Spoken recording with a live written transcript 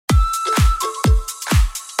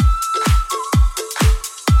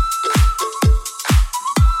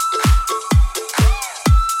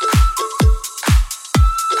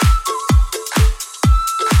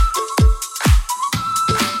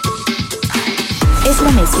es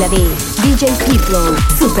la mezcla de DJ Pflow,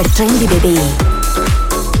 Super Trendy Bebé.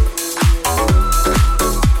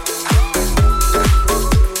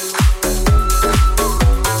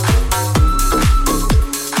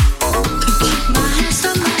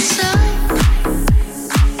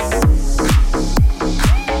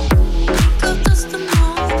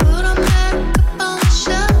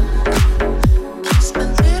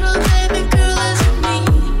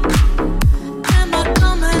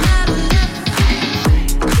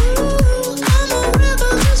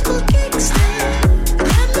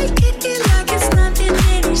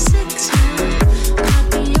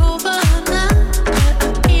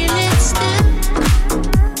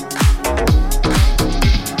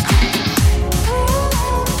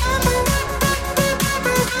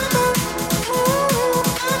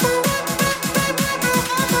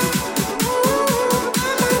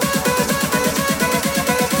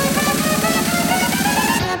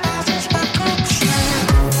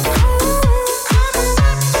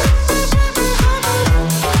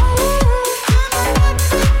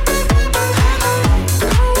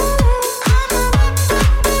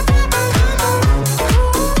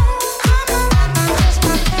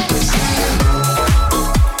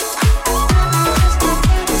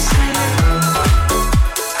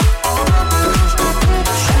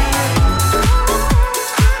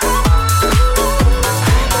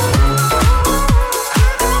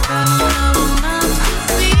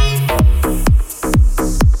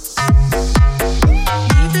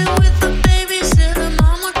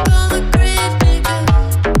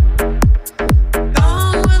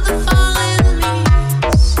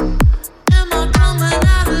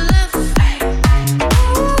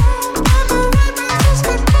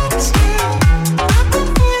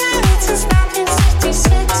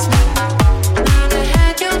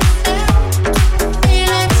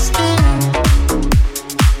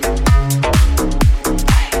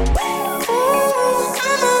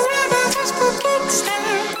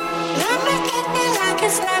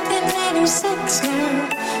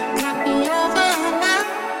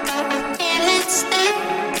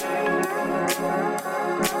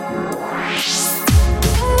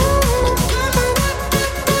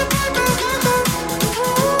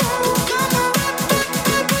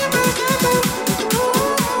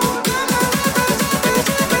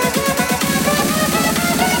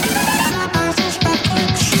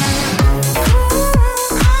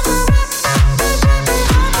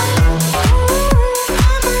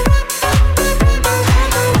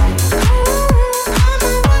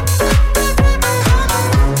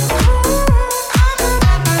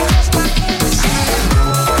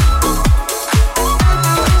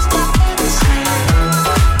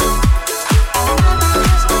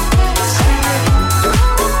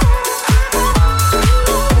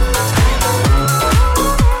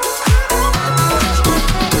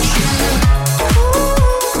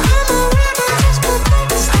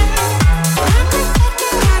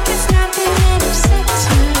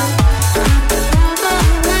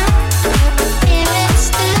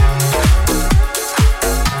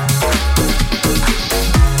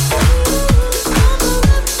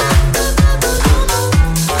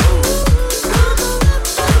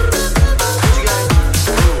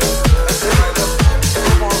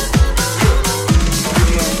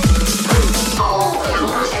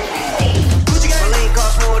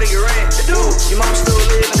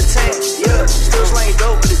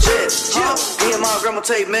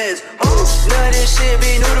 Take meds. None of this shit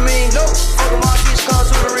be new to me. Fuck my keys, call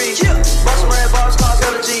tutory. Boss brand, boss, call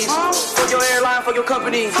allergies. Fuck your airline, fuck your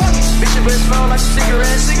company. Bitch, your breath smell like a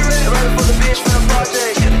cigarette. Rather fuck a bitch from the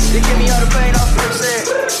project. They give me all the pain off the set.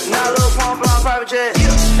 Now a little pump flying private jet.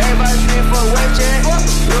 Everybody scream for a wave jet.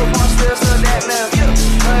 Little pump still that meth.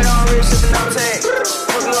 Heard on rich, sippin' on tech.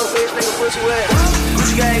 Fuck a little bitch, nigga, put you wet.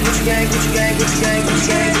 Gucci gang, Gucci gang, Gucci gang, Gucci gang, Gucci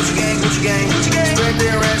gang, Gucci gang, Gucci gang, Gucci gang. Spread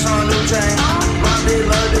their racks on a new chain. My bitch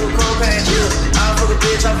love to do cocaine. I fuck a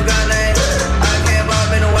bitch, I forgot name. I can't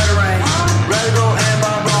bob in the weather rain. Rather go and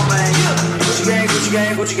bob on man. Gucci gang, Gucci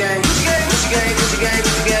gang, Gucci gang, Gucci gang, Gucci gang, Gucci gang,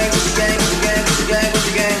 Gucci gang, Gucci gang, Gucci gang, Gucci gang,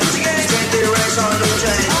 Gucci gang, Gucci gang. Spread their racks on a new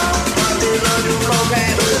chain. My bitch love to do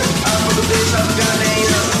cocaine. I fuck a bitch, I forgot name.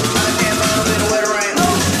 I can't bob in the weather rain.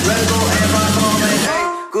 Rather go and bob on man.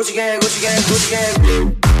 Gucci gang, Gucci gang, Gucci gang.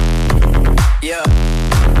 Yeah.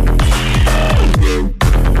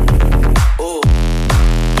 Ooh.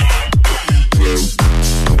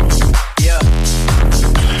 Yeah.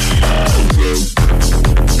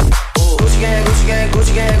 Ooh. Gucci gang, Gucci gang,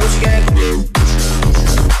 Gucci gang, Gucci gang.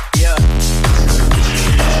 Yeah.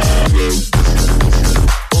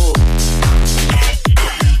 Ooh.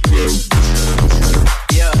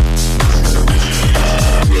 Yeah.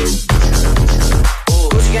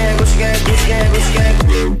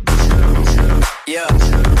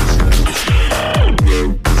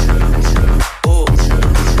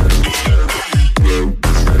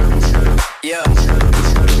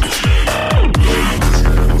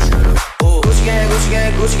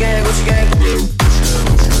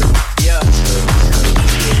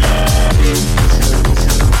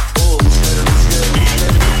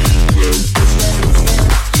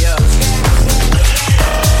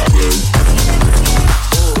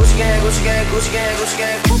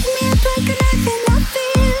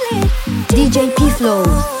 DJ Pflow.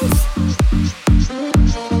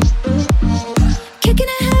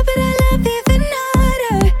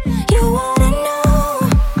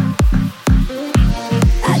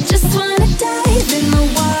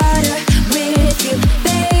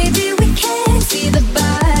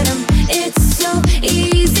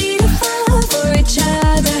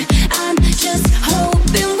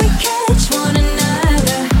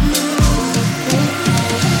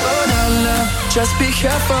 Just be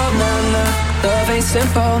careful, nah. Love ain't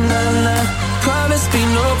simple, nah. Promise me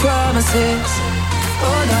no promises.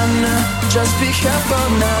 Oh, nah. Just be careful,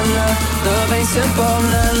 nah. Love ain't simple,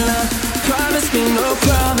 nah. Promise me no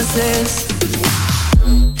promises.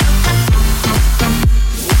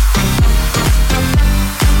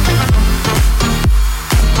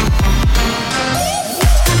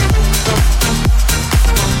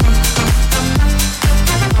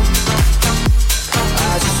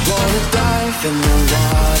 In the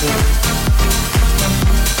water,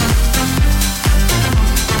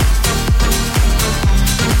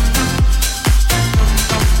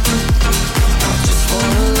 I just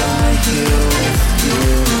wanna lie here with you.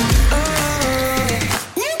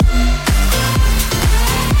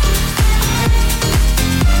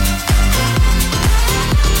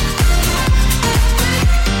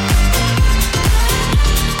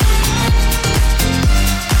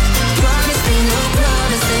 Promise me no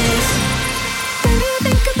promises.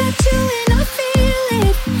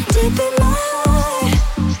 Deep in my heart,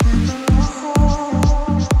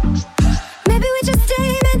 maybe we just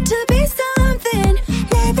ain't meant to be something.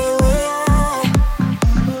 Maybe we are.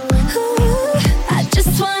 Ooh, I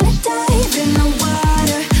just wanna dive in the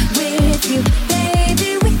water with you, baby.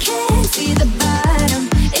 We can't see the bottom.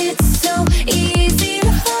 It's so easy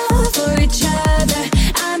to fall for each other.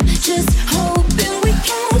 I'm just hoping we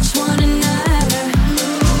catch one another.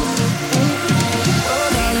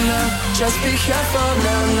 Just be careful,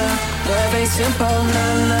 nah. Love ain't simple,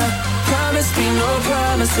 nah. Promise me no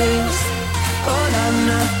promises. Oh,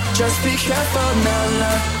 nah. Just be careful,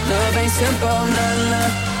 nah. Love ain't simple, nah.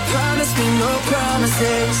 Promise me no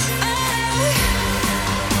promises.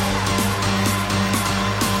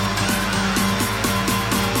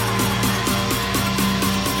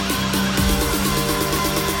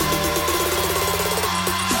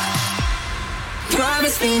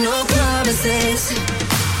 Promise me no promises.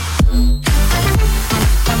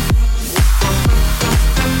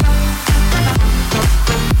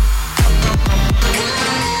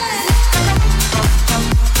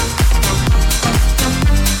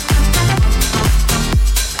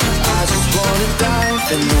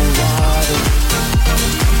 In the water,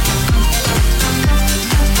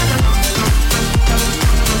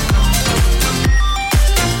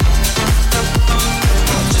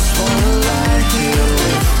 I just wanna lie here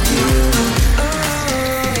with you.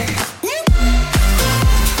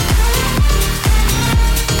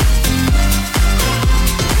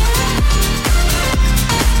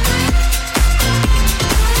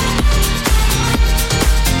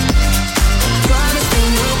 Promise me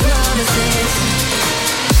no promises.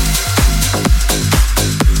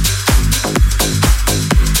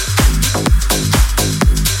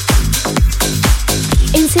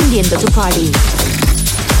 Encendiendo tu party.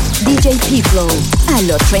 DJ Pflow,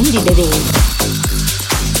 allo Trendy Baby.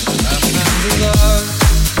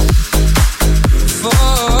 For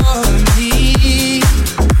me,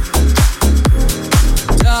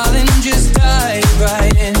 darling, just dive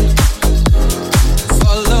right in.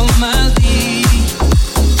 Follow my lead.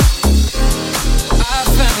 I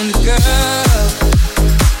found a girl,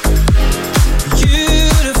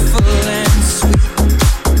 beautiful and sweet.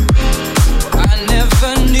 I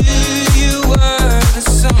never knew you were the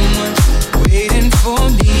someone waiting for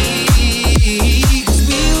me. 'Cause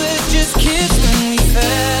we were just kids when we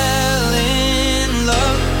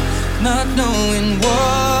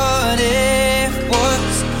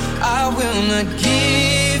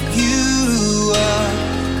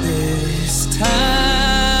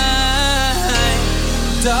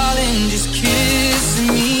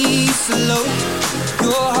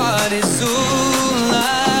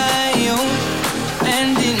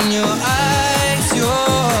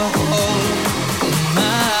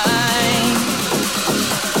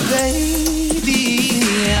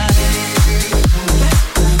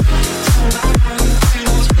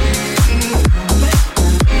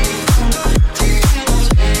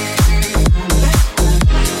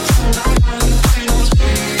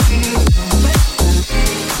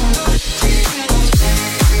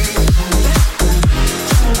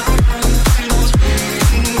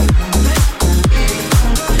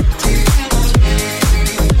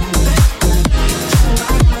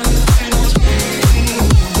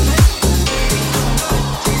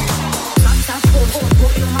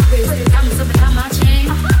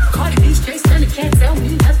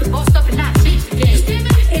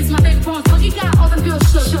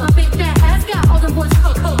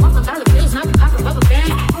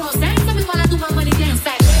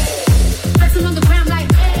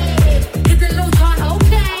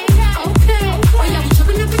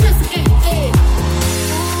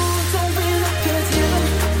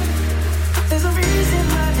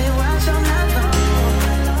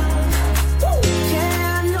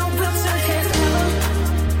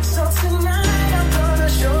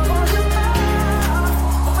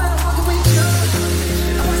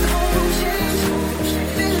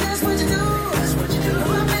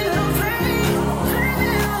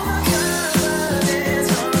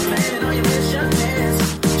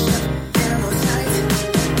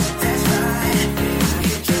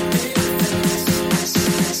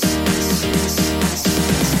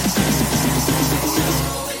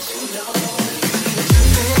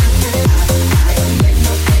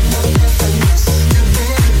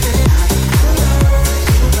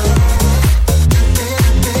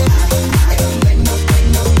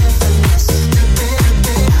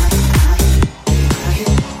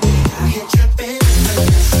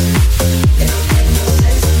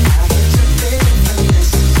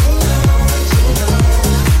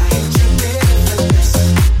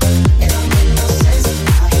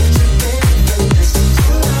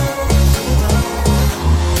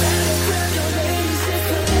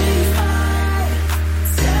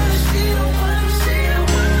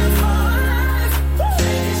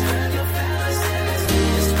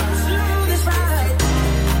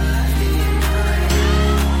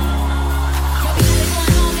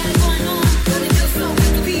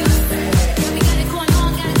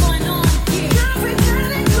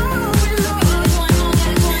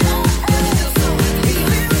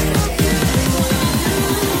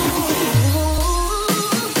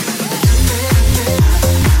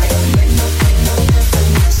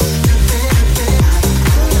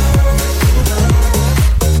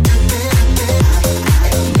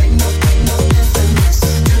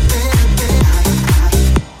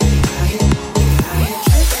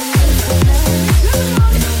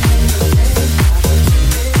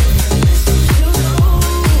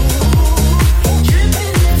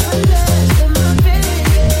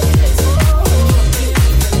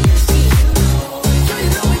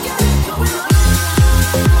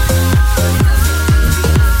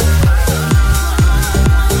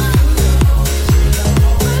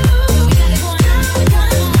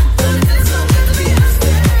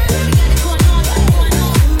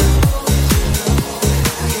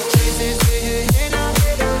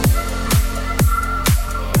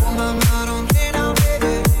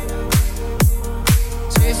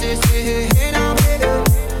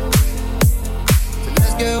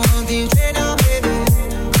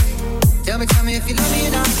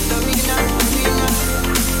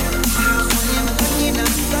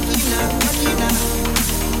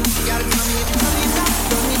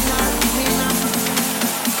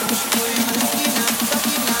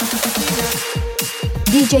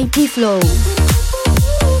DJ Pflow.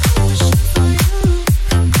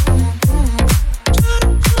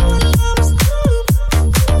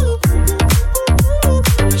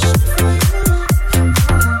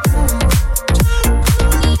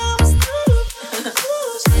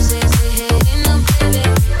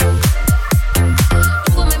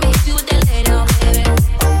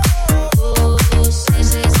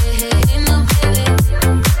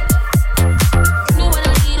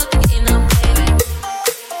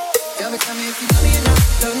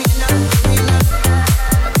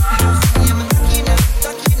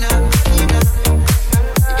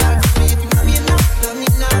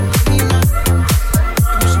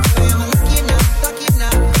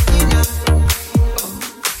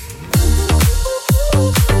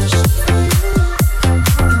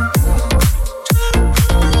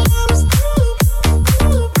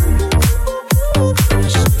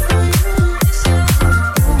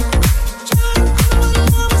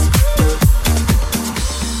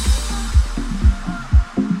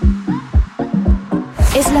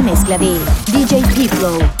 Es la mezcla de DJ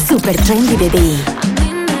Pflow, Super Trendy Bebé. A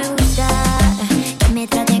mí me gusta que me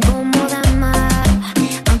traten como dama,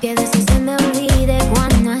 aunque a veces se me olvide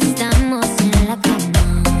cuando estamos en la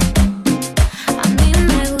cama. A mí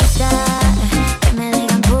me gusta que me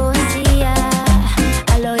digan poesía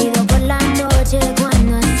al oído por la noche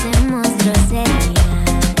cuando hacemos groserías.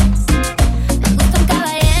 Me gusta un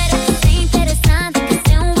caballero que sea interesante, que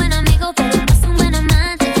sea un buen amigo pero más un buen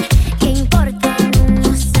amante. ¿Qué importa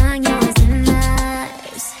unos años de más?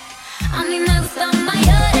 A mí me gustan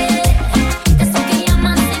mayores, de esos que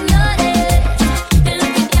llaman señores, de los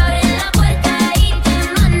que te abren la puerta y te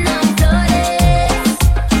mandan flores.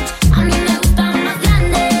 A mí me gustan más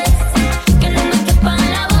grandes, que no me quepan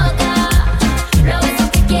la boca, los besos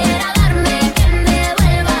que quiera darme, que me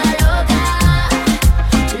vuelva loca,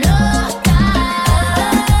 loca,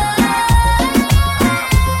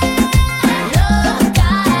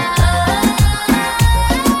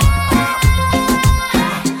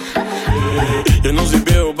 Yo no soy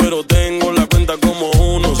viejo, pero tengo la cuenta como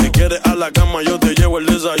uno. Si quieres a la cama, yo te llevo el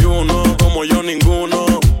desayuno. Como yo,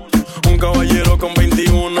 ninguno. Un caballero con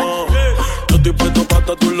 21. Yo estoy puesto pa'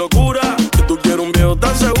 toda tu locura. Que tú quieres un viejo,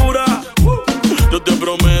 ¿estás segura? Yo te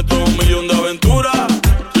prometo 1.000.000 de aventuras.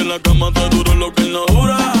 Que en la cama te duro lo que él no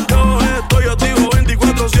dura. Yo estoy activo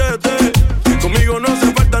 24/7. Conmigo no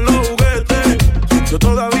hace falta los juguetes. Yo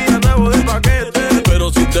todavía nuevo de paquete.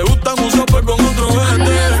 Pero si te gustan un sope con otro a mí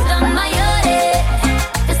vete. me gustan mayores,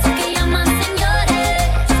 de esos que llaman señores,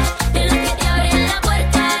 de los que te abren la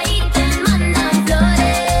puerta y te mandan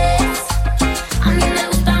flores. A mí me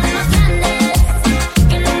gustan más grandes,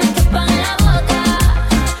 que no me quepan la boca,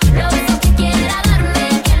 los besos que quiera darme,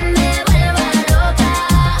 que me vuelva loca,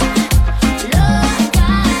 loca,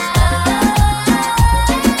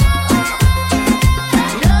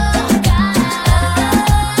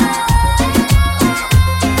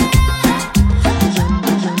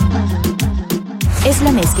 Es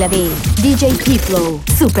la mezcla de DJ Pflow,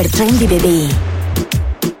 Super Trendy Bebé.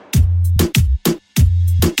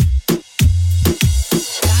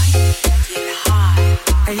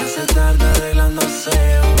 Ella se tarda arreglándose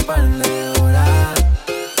un par de horas.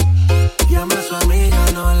 Llama a su amiga,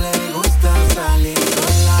 no le gusta salir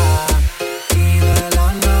sola. Y de la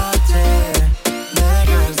noche,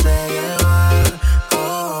 déjense llevar.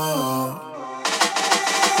 Oh.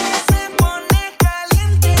 Se pone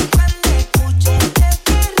caliente cuando escucha este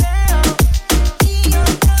perreo. Y yo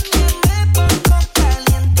también me pongo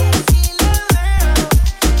caliente si la veo.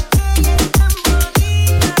 Ella es tan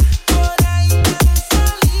bonita, por ahí tan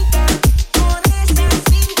solita, con esa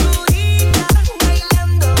cinturita.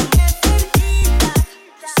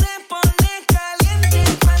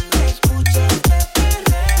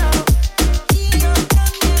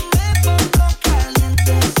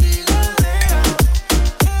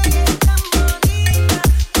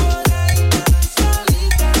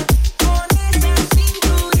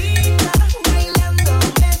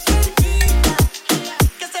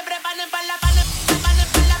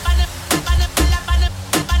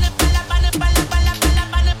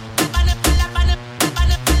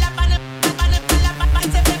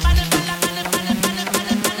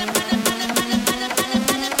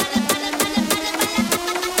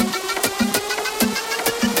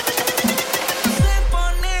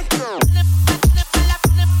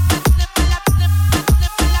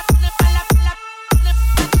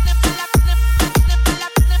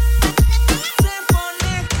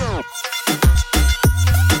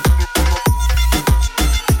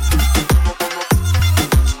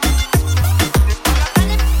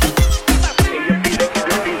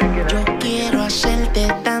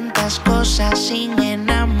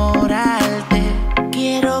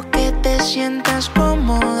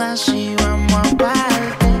 si vamos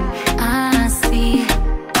aparte. Así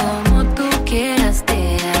como tú quieras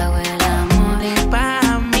te hago el amor. Y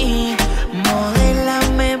pa' mí,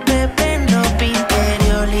 modélame, bebé, ropa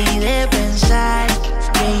interior y de pensar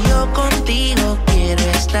que yo contigo quiero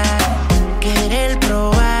estar. Querer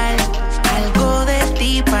probar algo de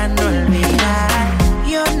ti pa' no olvidar.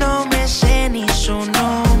 Yo no me sé ni su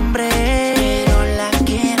nombre, pero la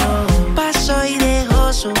quiero. Paso y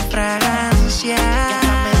dejo su fragancia, ya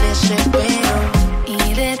me desespero.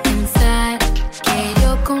 Y de pensar que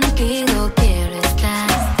yo contigo quiero estar.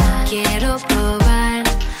 Quiero probar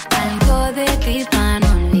algo de ti para no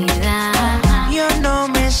olvidar. Yo no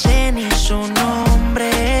me sé ni su nombre,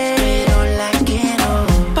 pero la quiero.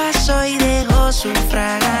 Paso y dejo su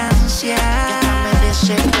fragancia, ya me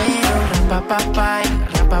desespero. Rapapapay,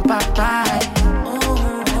 rapapapay.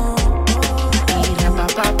 Y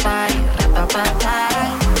rapapapay, rapapapay.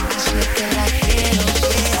 Así es que la quiero,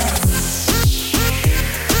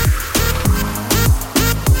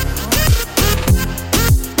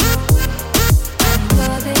 Algo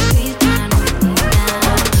de ti para no olvidar.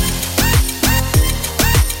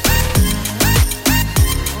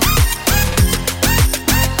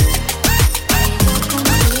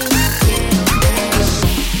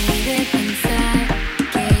 Y de pensar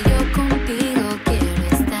que yo contigo quiero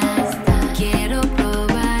estar. Quiero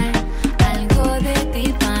probar algo de ti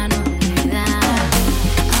para no olvidar.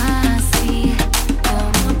 Así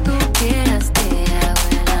como tú quieras te hago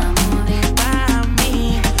el amor. y pa' mí,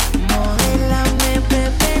 modélame,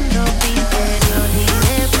 bebé, ropa interior y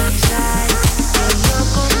de pensar que yo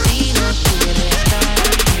contigo quiero estar.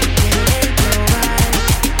 Querer probar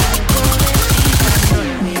algo de ti para no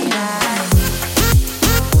olvidar.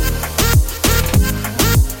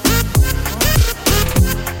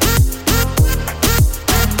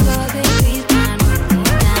 Algo de ti para no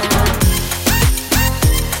olvidar.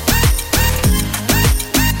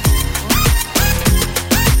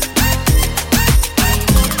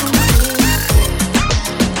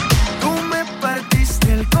 Tú me partiste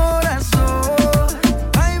el corazón,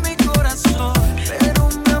 ay mi corazón, pero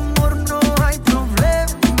mi amor no hay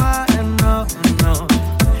problema, no, no.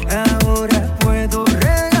 Ahora puedo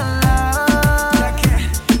regalar,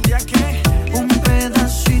 ya que un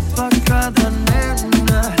pedacito a cada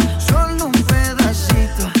nena, solo un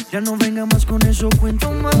pedacito. Ya no venga más con eso,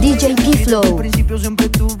 cuento más. DJ Pflow. Al principio siempre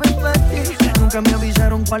tuve para ti, nunca me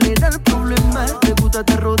avisaron cuál era el problema. Te gusta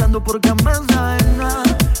estar rodando por camas ajenas.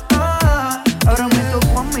 Ahora me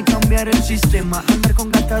tocó a mí cambiar el sistema, andar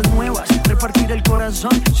con gatas nuevas, repartir el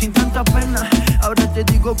corazón sin tanta pena. Ahora te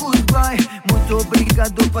digo goodbye, muy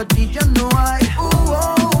obrigado, pa' ti ya no hay.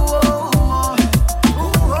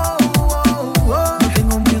 No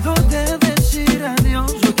tengo miedo de decir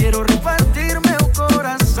adiós, yo quiero repartirme un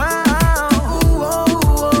corazón.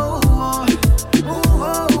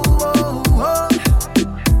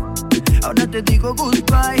 Ahora te digo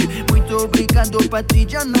goodbye, muito obrigado, pa' ti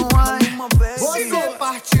já não há. Você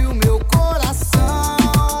partiu meu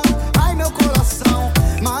coração, ai meu coração,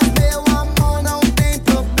 mas meu amor não tem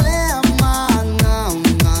problema, não,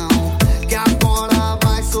 não, que agora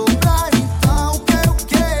vai sobrar, então quero o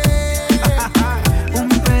quê?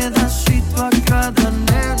 Pedacito a cada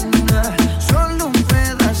nena, solo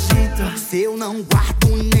pedacito. Se eu não guardo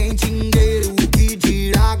nem dinheiro, que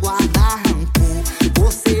dirá guardar rancor?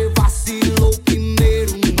 Você vacilou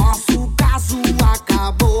primeiro, nosso caso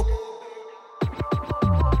acabou.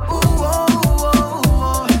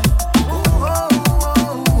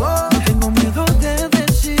 No tengo miedo de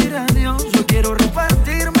decir adiós, yo quiero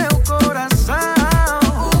repartirme un corazón.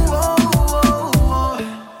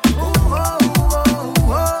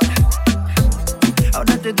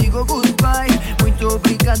 Ahora te digo goodbye, muito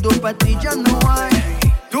obrigado, pa' ti ya no hay.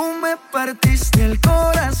 Tú me partiste el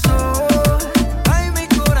corazón, ay mi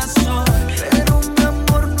corazón, pero mi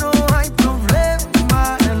amor no hay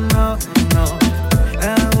problema, no, no.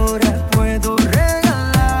 Ahora puedo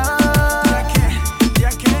regalar, ya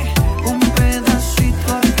que un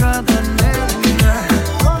pedacito a cada nena.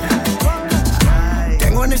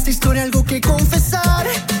 Tengo en esta historia algo que confesar,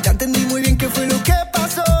 ya entendí muy bien qué fue lo que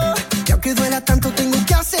pasó, y aunque duela tanto tengo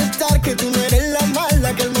que aceptar que tú no eres la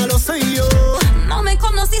mala, que el malo soy yo. No me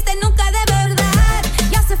conociste nunca de verdad.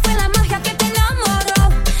 Ya se fue la magia que te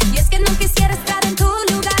enamoró. Y es que no quisiera estar en tu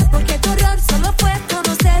lugar, porque tu error solo fue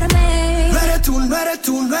conocerme. No eres tú, no eres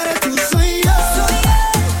tú, no eres tú, soy yo.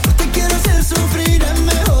 No te quiero hacer sufrir, es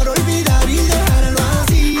mejor olvidar y dejarlo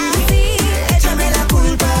así. Así, Échame la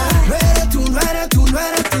culpa. No eres tú, no eres tú, no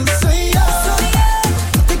eres tú, soy yo.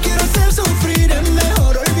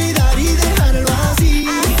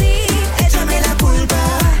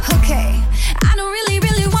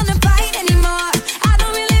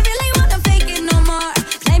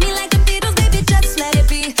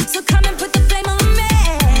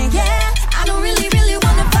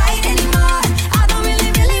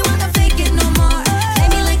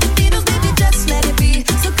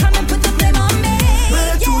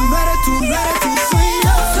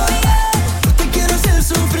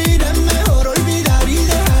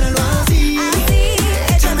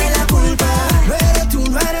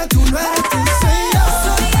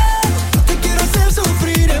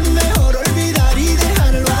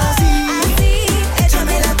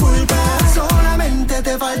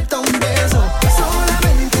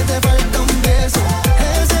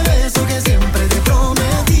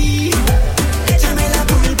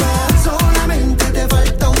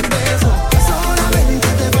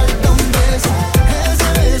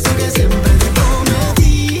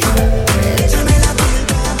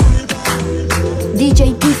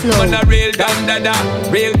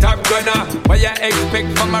 Canada, real top gunner. What you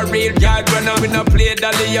expect from a real yard runner? We no play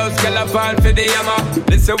dolly house, girl a fall for the hammer.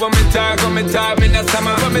 Listen when me talk, me the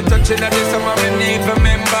summer. When me touching at the summer, me need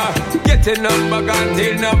remember. Getting up back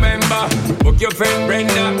until November. Book your friend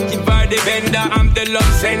Brenda, keep her the vendor. I'm the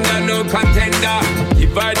love sender, no contender.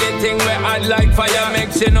 Keep her the thing where I like fire.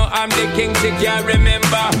 Make sure know I'm the king, she can't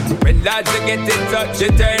remember. When lads get it touch, she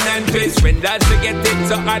turn and twist. When lads get it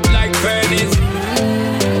so hot like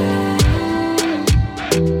furnace.